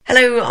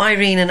Hello,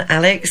 Irene and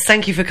Alex.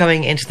 Thank you for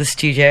coming into the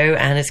studio,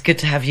 and it's good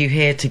to have you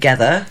here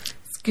together.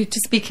 It's good to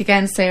speak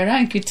again, Sarah,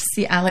 and good to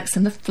see Alex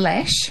in the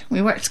flesh.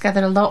 We work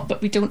together a lot,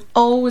 but we don't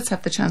always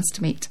have the chance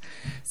to meet.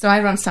 So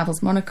I run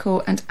Savills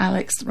Monaco, and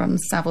Alex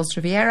runs Savills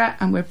Riviera,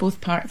 and we're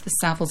both part of the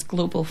Savills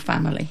global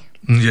family.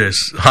 Yes.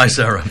 Hi,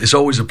 Sarah. It's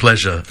always a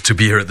pleasure to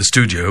be here at the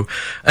studio.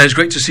 And it's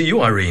great to see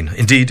you, Irene.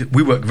 Indeed,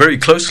 we work very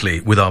closely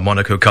with our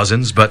Monaco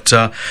cousins, but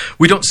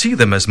we don't see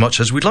them as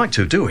much as we'd like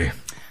to, do we?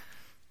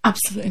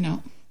 Absolutely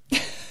not.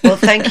 Well,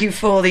 thank you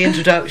for the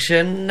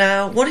introduction.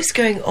 Now, what is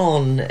going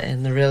on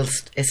in the real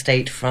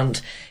estate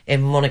front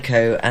in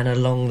Monaco and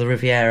along the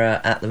Riviera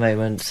at the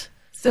moment?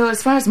 So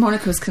as far as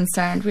Monaco's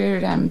concerned,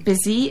 we're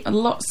busy,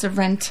 lots of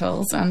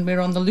rentals, and we're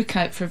on the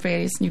lookout for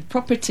various new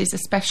properties,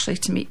 especially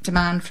to meet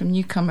demand from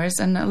newcomers,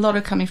 and a lot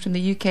are coming from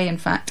the UK, in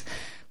fact, a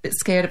bit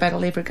scared about a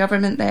Labour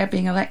government there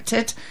being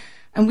elected,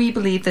 and we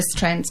believe this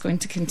trend is going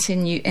to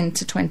continue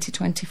into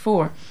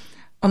 2024.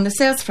 On the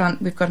sales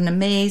front, we've got an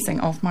amazing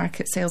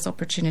off-market sales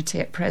opportunity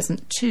at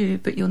present too,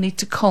 but you'll need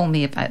to call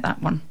me about that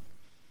one.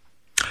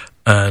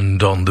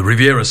 And on the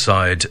Riviera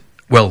side,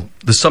 well,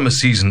 the summer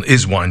season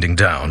is winding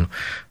down,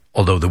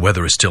 although the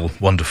weather is still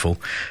wonderful.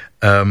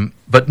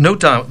 But no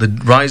doubt the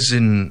rise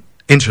in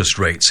interest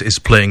rates is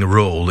playing a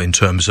role in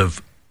terms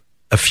of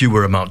a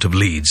fewer amount of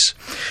leads.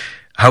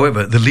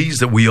 However, the leads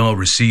that we are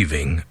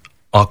receiving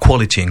are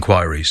quality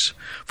inquiries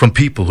from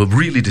people who have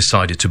really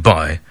decided to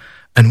buy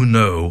and who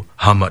know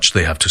how much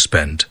they have to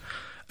spend.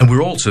 And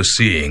we're also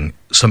seeing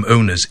some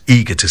owners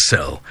eager to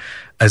sell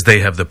as they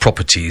have the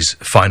properties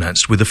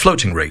financed with the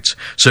floating rates.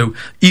 So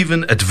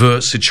even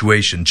adverse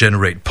situations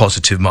generate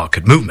positive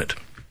market movement.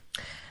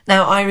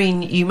 Now,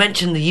 Irene, you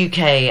mentioned the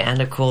UK,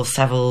 and of course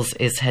Savills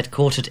is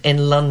headquartered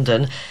in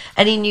London.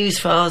 Any news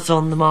for us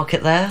on the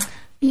market there?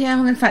 Yeah,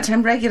 well, in fact,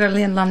 I'm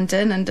regularly in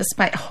London, and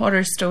despite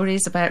horror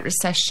stories about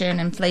recession,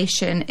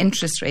 inflation,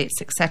 interest rates,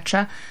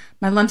 etc.,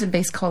 my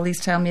London-based colleagues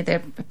tell me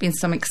there have been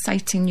some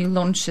exciting new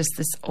launches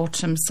this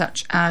autumn,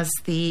 such as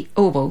the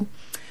OVO.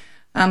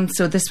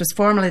 So this was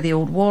formerly the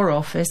old War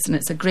Office, and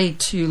it's a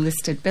Grade 2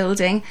 listed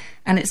building,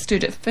 and it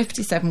stood at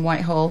 57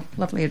 Whitehall,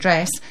 lovely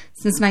address,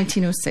 since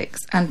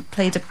 1906, and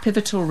played a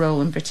pivotal role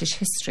in British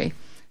history.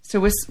 So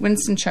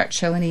Winston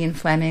Churchill and Ian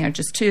Fleming are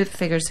just two of the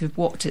figures who've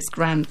walked its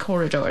grand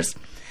corridors.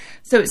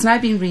 So it's now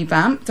been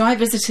revamped. So I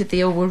visited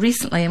the OVO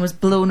recently and was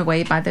blown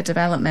away by the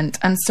development,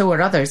 and so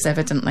are others,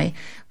 evidently.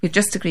 We've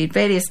just agreed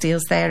various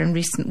deals there in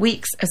recent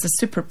weeks as the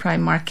super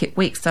prime market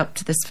wakes up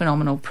to this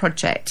phenomenal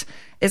project.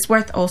 It's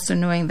worth also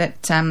knowing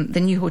that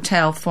the new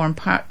hotel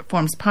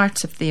forms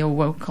part of the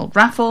OVO called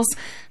Raffles,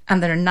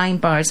 and there are 9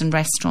 bars and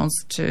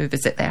restaurants to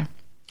visit there.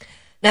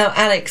 Now,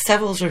 Alex,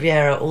 Savills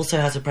Riviera also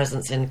has a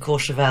presence in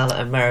Courchevel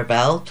and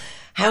Mirabel.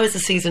 How is the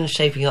season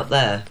shaping up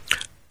there?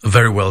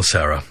 Very well,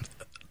 Sarah.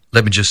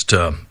 Let me just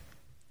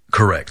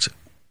correct.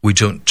 We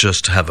don't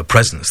just have a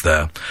presence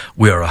there.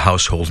 We are a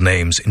household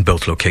names in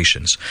both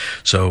locations.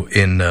 So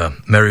in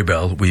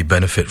Mirabel, we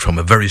benefit from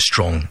a very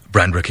strong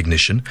brand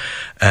recognition.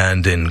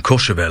 And in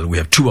Courchevel, we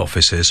have 2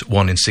 offices,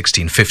 one in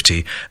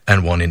 1650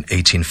 and one in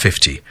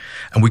 1850.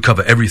 And we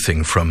cover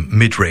everything from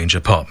mid-range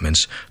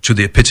apartments to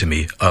the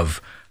epitome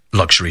of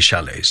luxury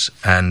chalets.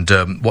 And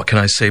what can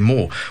I say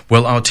more?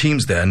 Well, our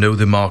teams there know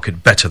the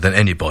market better than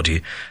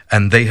anybody,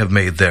 and they have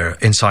made their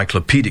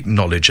encyclopedic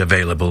knowledge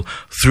available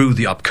through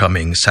the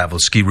upcoming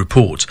Savills Ski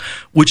Report,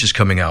 which is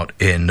coming out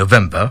in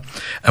November,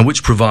 and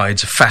which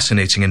provides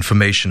fascinating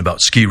information about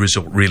ski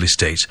resort real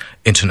estate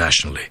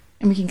internationally.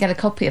 And we can get a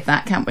copy of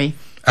that, can't we?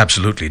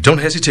 Absolutely. Don't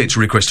hesitate to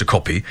request a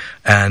copy,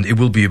 and it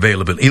will be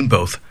available in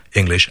both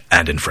English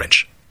and in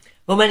French.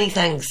 Well, many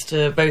thanks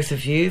to both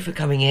of you for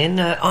coming in.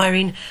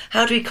 Irene,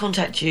 how do we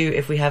contact you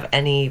if we have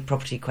any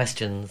property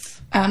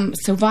questions?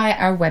 So via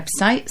our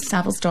website,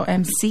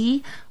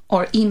 savills.mc,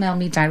 or email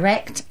me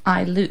direct,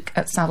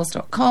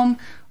 iluke@savills.com,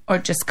 or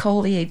just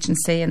call the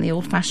agency in the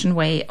old-fashioned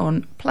way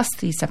on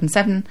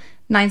 +377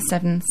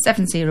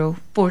 9770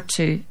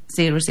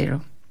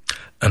 4200.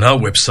 And our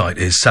website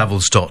is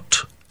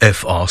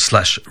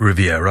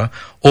savills.fr/Riviera,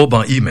 or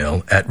by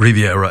email at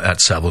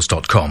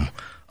riviera@savills.com.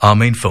 Our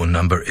main phone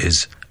number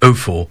is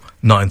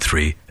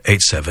 0493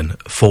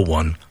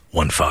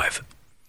 874115.